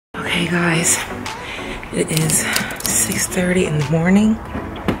Hey guys, it is 6:30 in the morning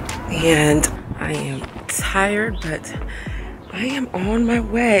and I am tired, but I am on my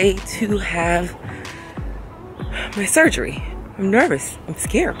way to have my surgery. I'm nervous, I'm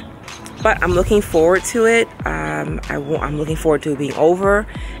scared, but I'm looking forward to it. I'm looking forward to it being over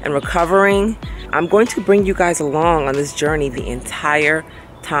and recovering. I'm going to bring you guys along on this journey the entire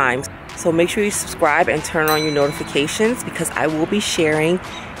time. So make sure you subscribe and turn on your notifications because I will be sharing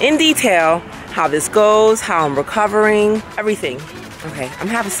in detail how this goes, how I'm recovering, everything. Okay, I'm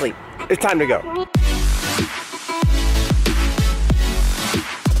half asleep. It's time to go.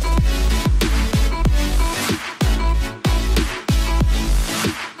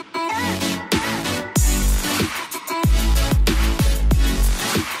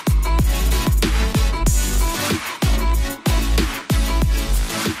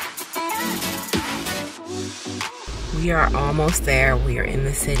 We are almost there. We are in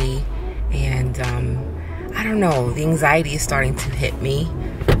the city, and I don't know, the anxiety is starting to hit me.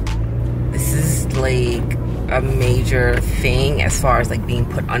 This is like a major thing as far as like being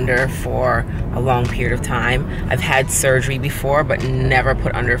put under for a long period of time. I've had surgery before, but never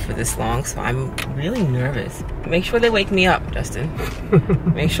put under for this long, so I'm really nervous. Make sure they wake me up, Justin.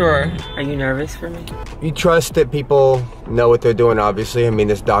 Make sure. Are you nervous for me? You trust that people know what they're doing, obviously. I mean,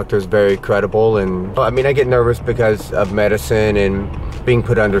 this doctor is very credible, and I mean, I get nervous because of medicine and being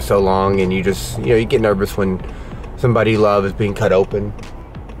put under so long, and you just, you get nervous when somebody you love is being cut open.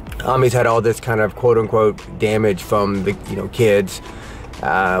 He's had all this kind of quote-unquote damage from the kids,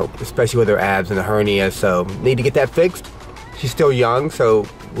 especially with her abs and the hernia, so need to get that fixed. She's still young, so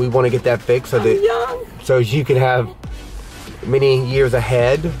we want to get that fixed so you can have many years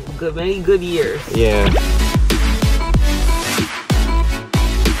ahead. Many good years. Yeah.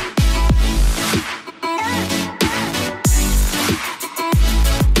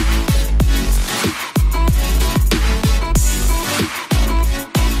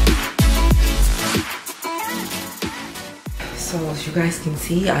 So as you guys can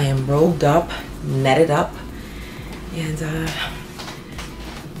see, I am robed up, netted up, and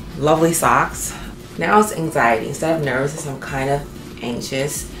lovely socks. Now it's anxiety. Instead of nervousness, I'm kind of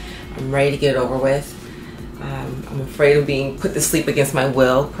anxious. I'm ready to get it over with. I'm afraid of being put to sleep against my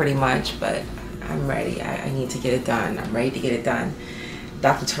will, pretty much, but I'm ready. I need to get it done. I'm ready to get it done.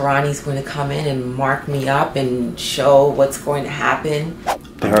 Dr. Tarani is going to come in and mark me up and show what's going to happen.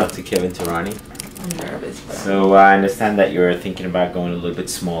 Dr. Kevin Tarani. I'm nervous. But so I understand that you're thinking about going a little bit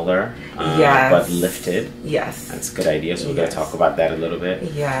smaller, yes. But lifted. Yes. That's a good idea. So we're going yes. to talk about that a little bit.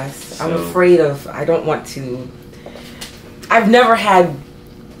 Yes. So, I'm afraid of, I don't want to, I've never had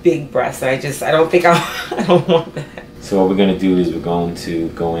big breasts. I don't think I don't want that. So what we're going to do is we're going to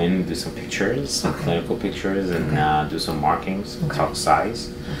go in, do some pictures, some okay. clinical pictures, and do some markings, okay. talk size.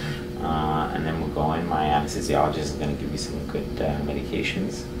 And then we'll go in. My anesthesiologist is going to give you some good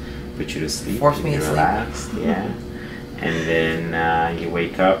medications. Put you to sleep. Force me to relaxed, sleep. Yeah. And then you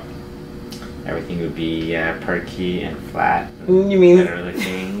wake up. Everything would be perky and flat. You mean better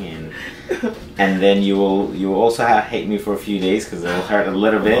looking, and then you will also hate me for a few days because it'll hurt a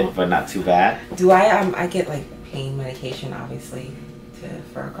little bit, but not too bad. Do I get like pain medication, obviously,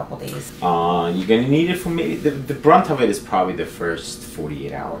 for a couple days? You're gonna need it for maybe the brunt of it is probably the first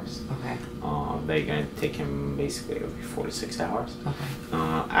 48 hours. Okay. They're gonna take him basically every 4 to 6 hours. Okay.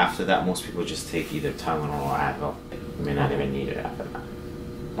 After that, most people just take either Tylenol or Advil. You may not even need it after that.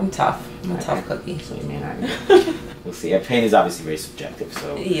 I'm tough. I'm a tough cookie. So you may not need it. We'll see. Pain is obviously very subjective,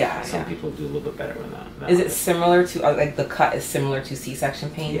 so yeah, some people do a little bit better with that. Is it similar to like the cut is similar to C-section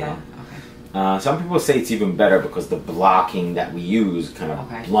pain? Yeah. Though? Okay. Some people say it's even better because the blocking that we use kind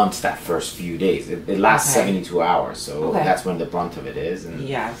of blunts that first few days. It lasts 72 hours, so that's when the brunt of it is, and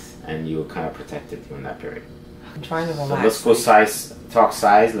yes, and you're kind of protected during that period. I'm trying to relax. So let's go talk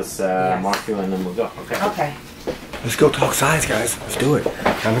size. Let's mark you, and then we'll go. Okay. Okay. Let's go talk size, guys. Let's do it.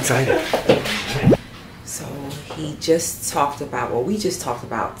 I'm excited. So he just talked about, well, we just talked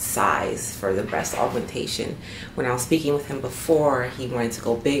about size for the breast augmentation. When I was speaking with him before, he wanted to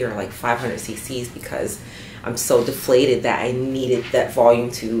go bigger, like 500 cc's, because I'm so deflated that I needed that volume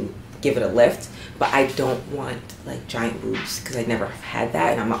to give it a lift. But I don't want like giant boobs because I never had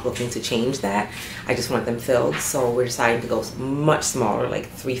that, and I'm not looking to change that. I just want them filled. So we're deciding to go much smaller, like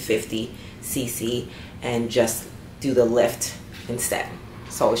 350 cc, and just do the lift instead.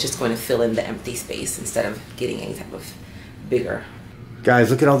 So it's just going to fill in the empty space instead of getting any type of bigger. Guys,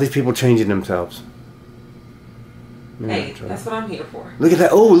 look at all these people changing themselves. Hey, that's what I'm here for. Look at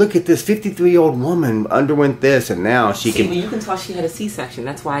that. Oh, look at this 53-year-old woman underwent this, and now she can... Well, you can tell she had a C-section.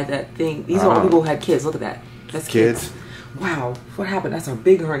 That's why that thing... These are all people who had kids. Look at that. That's kids. Wow, what happened? That's a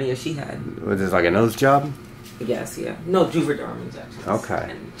big hernia she had. Was this like a nose job? Yes, yeah. No, Juvederm injections. Okay.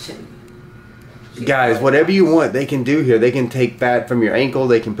 And chin. Guys, whatever you want, they can do here. They can take fat from your ankle.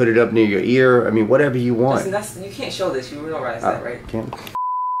 They can put it up near your ear. I mean, whatever you want. Listen, you can't show this. You realize that, right? Can't.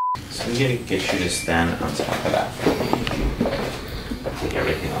 So I'm gonna get you to stand on top of that for me. Take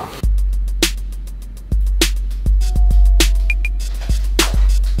everything off.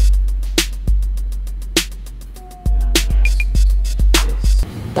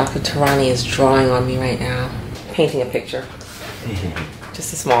 Dr. Tarani is drawing on me right now. Painting a picture.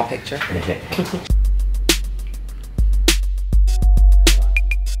 Just a small picture.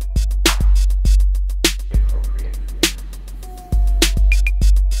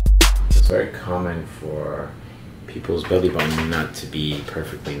 It's very common for people's belly button not to be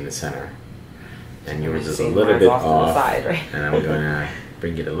perfectly in the center. And yours is a little bit off. To the side, right? And I'm going to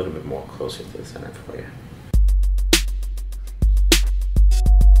bring it a little bit more closer to the center for you.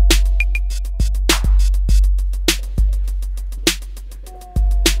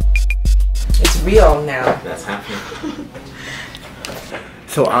 Real now. That's happening.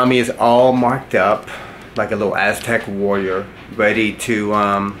 So Ami is all marked up like a little Aztec warrior, ready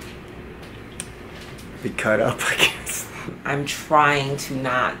to be cut up, I guess. I'm trying to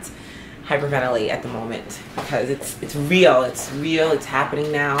not hyperventilate at the moment because it's real. It's real. It's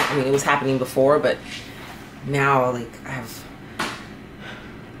happening now. I mean, it was happening before, but now, like, I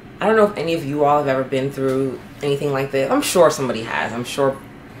don't know if any of you all have ever been through anything like this. I'm sure somebody has. I'm sure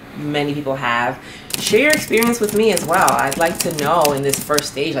many people have. Share your experience with me as well. I'd like to know in this first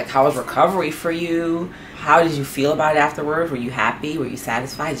stage, like, how was recovery for you? How did you feel about it afterwards? Were you happy? Were you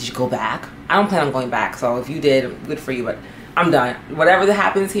satisfied? Did you go back? I don't plan on going back, so if you did, good for you, but I'm done. Whatever that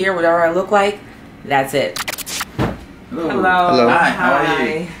happens here, whatever I look like, that's it. Hello. Hello. Hi, how are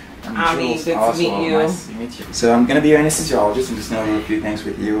you? Ami, good to meet you. Nice to meet you. So I'm going to be your anesthesiologist and just know a few things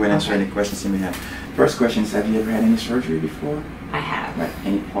with you and answer any questions you may have. First question is, have you ever had any surgery before? I have. Right.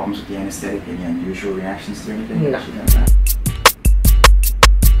 Any problems with the anesthetic? Any unusual reactions to anything? No. That you have had?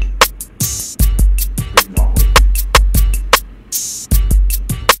 Breathe normally.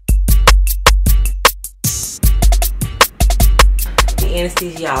 The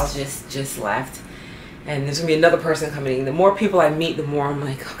anesthesiologist just left, and there's gonna be another person coming in. The more people I meet, the more I'm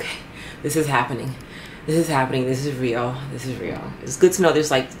like, okay, this is happening. This is happening. This is real. This is real. It's good to know there's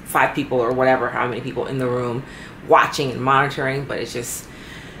like 5 people or whatever, how many people in the room watching and monitoring, but it's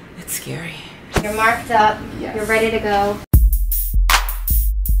scary. You're marked up. Yes. You're ready to go.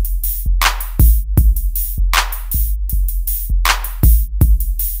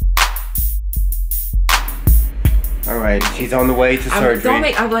 All right, she's on the way to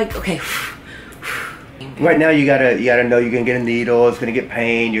surgery. I'm like, okay. Right now, you gotta know you're gonna get a needle. It's gonna get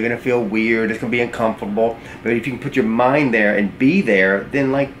pain. You're gonna feel weird. It's gonna be uncomfortable. But if you can put your mind there and be there,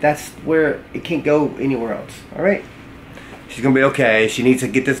 then like that's where it can't go anywhere else. All right. She's gonna be okay. She needs to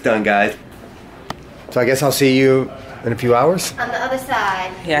get this done, guys. So I guess I'll see you in a few hours. On the other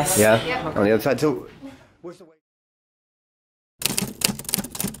side. Yes. Yeah. Yep. On the other side. So where's the way?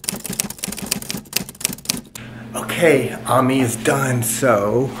 Okay, Ami is done.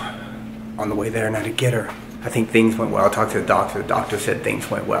 So on the way there now to get her. I think things went well. I talked to the doctor. The doctor said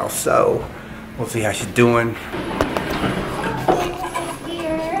things went well. So we'll see how she's doing.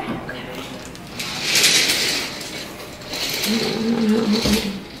 Here.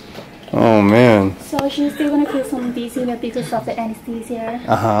 Oh man. So she's still gonna feel some dizziness because of the anesthesia.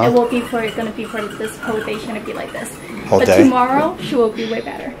 Uh-huh. It will be gonna be for this whole day. She's gonna be like this. Whole but day? tomorrow she will be way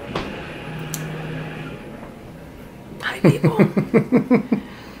better. Hi, people.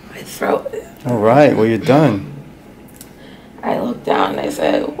 My throat. All right. Well, you're done. I looked down and I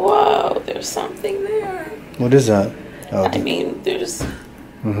said, whoa, there's something there. What is that? Oh. I mean, there's...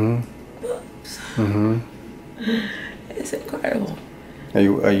 Mm-hmm. Mm-hmm. It's incredible. Are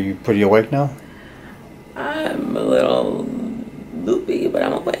you pretty awake now? I'm a little loopy, but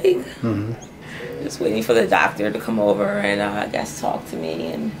I'm awake. Mm-hmm. Just waiting for the doctor to come over and I guess talk to me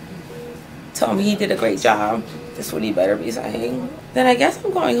and tell me he did a great job. That's what he better be saying. Then I guess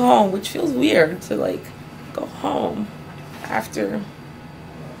I'm going home, which feels weird to like go home after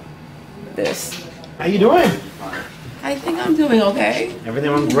this. How you doing? I think I'm doing okay.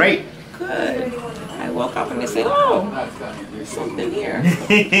 Everything went great. Good. I woke up and I said, oh, there's something here.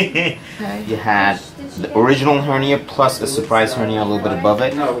 You had the original hernia plus a surprise hernia a little bit above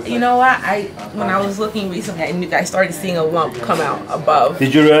it. You know what? When I was looking recently, I started seeing a lump come out above.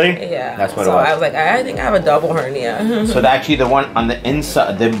 Did you really? Yeah. That's what so it was. I was like, I think I have a double hernia. So actually the one on the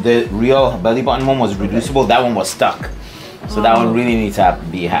inside, the real belly button one was reducible. That one was stuck. So that one really needs to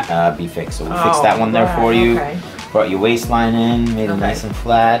be fixed. So we fixed that one there for you. Okay. Brought your waistline in, made it nice and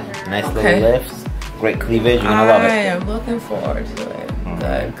flat, nice little lifts. Great cleavage, you're gonna love it. I am looking forward to it.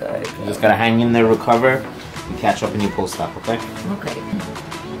 Good, good. You just gotta hang in there, recover, and catch up in your post-op, okay? Okay.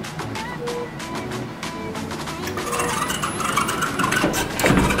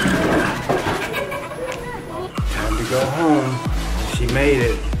 Time to go home. She made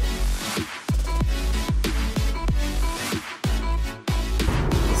it.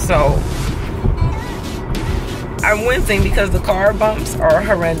 So, I'm wincing because the car bumps are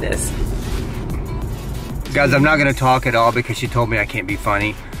horrendous. Guys, I'm not gonna talk at all because she told me I can't be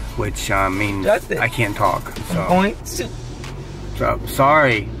funny, which means Justin, I can't talk. So. I'm going to. So,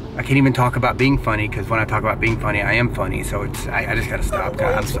 sorry. I can't even talk about being funny because when I talk about being funny, I am funny. So it's I just gotta stop,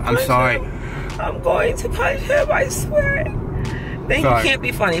 guys. I'm sorry. I'm going to punch him, I swear. Then you can't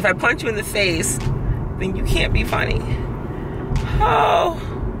be funny. If I punch you in the face, then you can't be funny. Oh.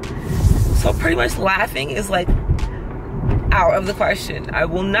 So pretty much laughing is like out of the question. I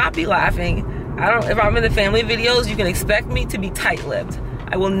will not be laughing. If I'm in the family videos, you can expect me to be tight-lipped.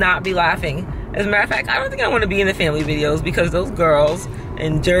 I will not be laughing. As a matter of fact, I don't think I want to be in the family videos because those girls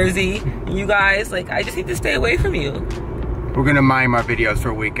in Jersey, you guys, like, I just need to stay away from you. We're gonna mime our videos for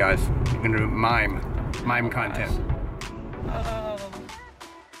a week, guys. We're gonna mime content. Oh.